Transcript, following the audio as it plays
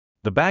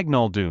The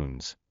Bagnall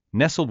Dunes,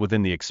 nestled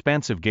within the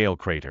expansive Gale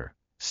crater,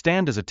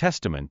 stand as a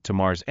testament to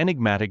Mars'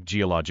 enigmatic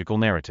geological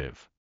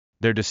narrative.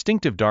 Their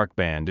distinctive dark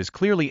band is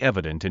clearly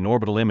evident in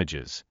orbital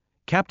images,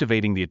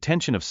 captivating the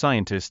attention of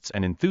scientists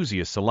and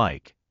enthusiasts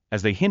alike,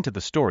 as they hint at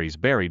the stories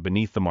buried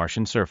beneath the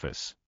Martian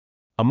surface.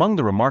 Among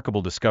the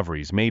remarkable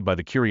discoveries made by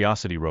the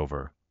Curiosity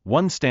rover,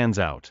 one stands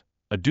out: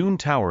 a dune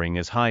towering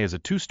as high as a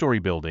two-story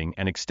building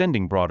and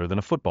extending broader than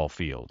a football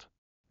field.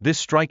 This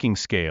striking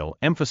scale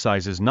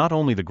emphasizes not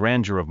only the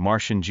grandeur of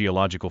Martian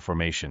geological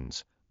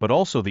formations, but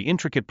also the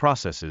intricate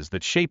processes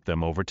that shape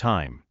them over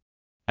time.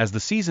 As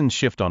the seasons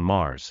shift on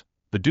Mars,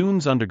 the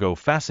dunes undergo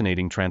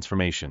fascinating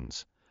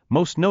transformations,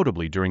 most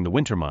notably during the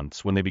winter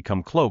months when they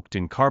become cloaked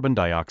in carbon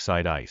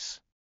dioxide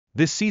ice.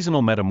 This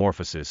seasonal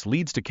metamorphosis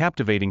leads to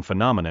captivating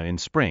phenomena in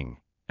spring,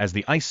 as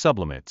the ice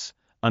sublimates,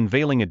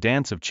 unveiling a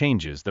dance of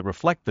changes that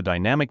reflect the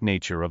dynamic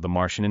nature of the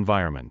Martian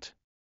environment.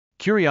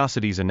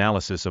 Curiosity's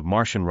analysis of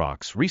Martian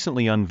rocks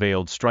recently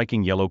unveiled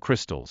striking yellow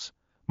crystals,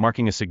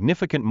 marking a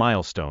significant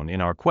milestone in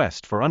our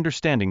quest for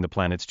understanding the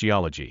planet's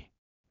geology.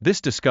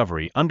 This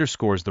discovery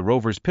underscores the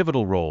rover's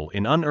pivotal role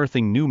in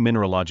unearthing new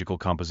mineralogical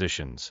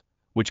compositions,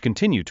 which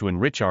continue to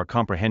enrich our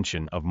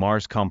comprehension of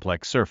Mars'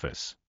 complex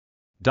surface.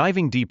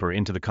 Diving deeper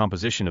into the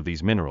composition of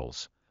these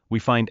minerals, we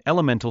find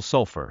elemental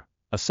sulfur,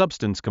 a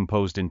substance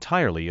composed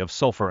entirely of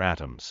sulfur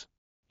atoms.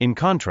 In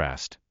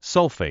contrast,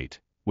 sulfate,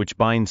 which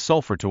binds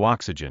sulfur to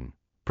oxygen,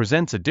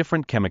 presents a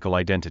different chemical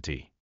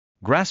identity.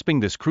 Grasping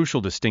this crucial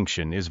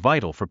distinction is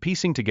vital for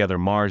piecing together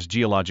Mars'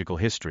 geological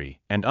history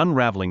and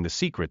unraveling the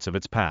secrets of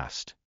its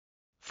past.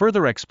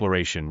 Further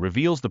exploration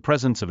reveals the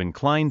presence of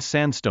inclined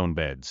sandstone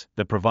beds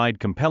that provide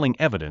compelling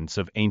evidence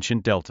of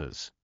ancient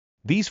deltas.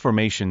 These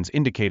formations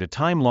indicate a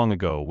time long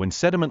ago when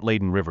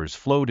sediment-laden rivers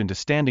flowed into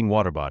standing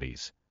water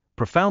bodies,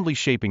 profoundly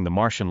shaping the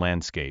Martian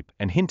landscape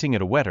and hinting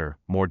at a wetter,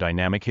 more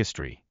dynamic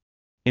history.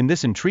 In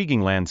this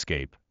intriguing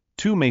landscape,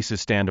 two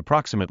mesas stand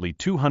approximately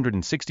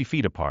 260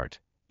 feet apart,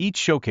 each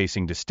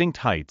showcasing distinct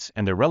heights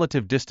and their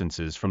relative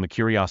distances from the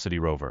Curiosity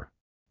rover.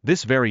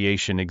 This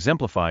variation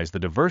exemplifies the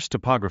diverse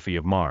topography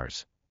of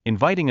Mars,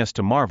 inviting us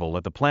to marvel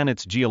at the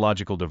planet's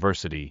geological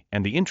diversity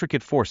and the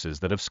intricate forces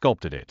that have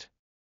sculpted it.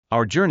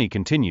 Our journey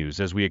continues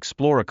as we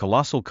explore a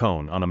colossal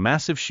cone on a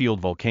massive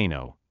shield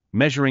volcano,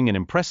 measuring an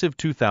impressive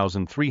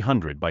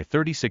 2,300 by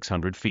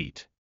 3,600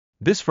 feet.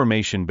 This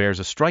formation bears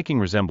a striking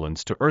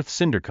resemblance to Earth's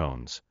cinder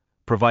cones,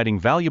 providing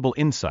valuable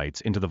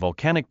insights into the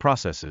volcanic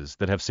processes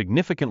that have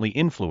significantly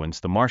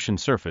influenced the Martian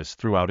surface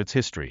throughout its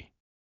history.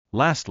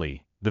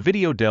 Lastly, the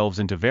video delves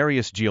into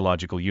various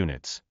geological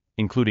units,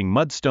 including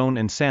mudstone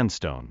and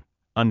sandstone,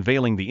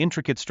 unveiling the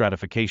intricate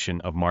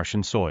stratification of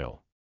Martian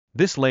soil.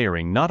 This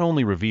layering not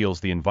only reveals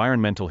the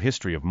environmental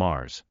history of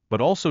Mars,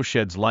 but also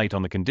sheds light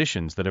on the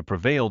conditions that have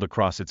prevailed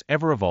across its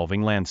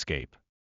ever-evolving landscape.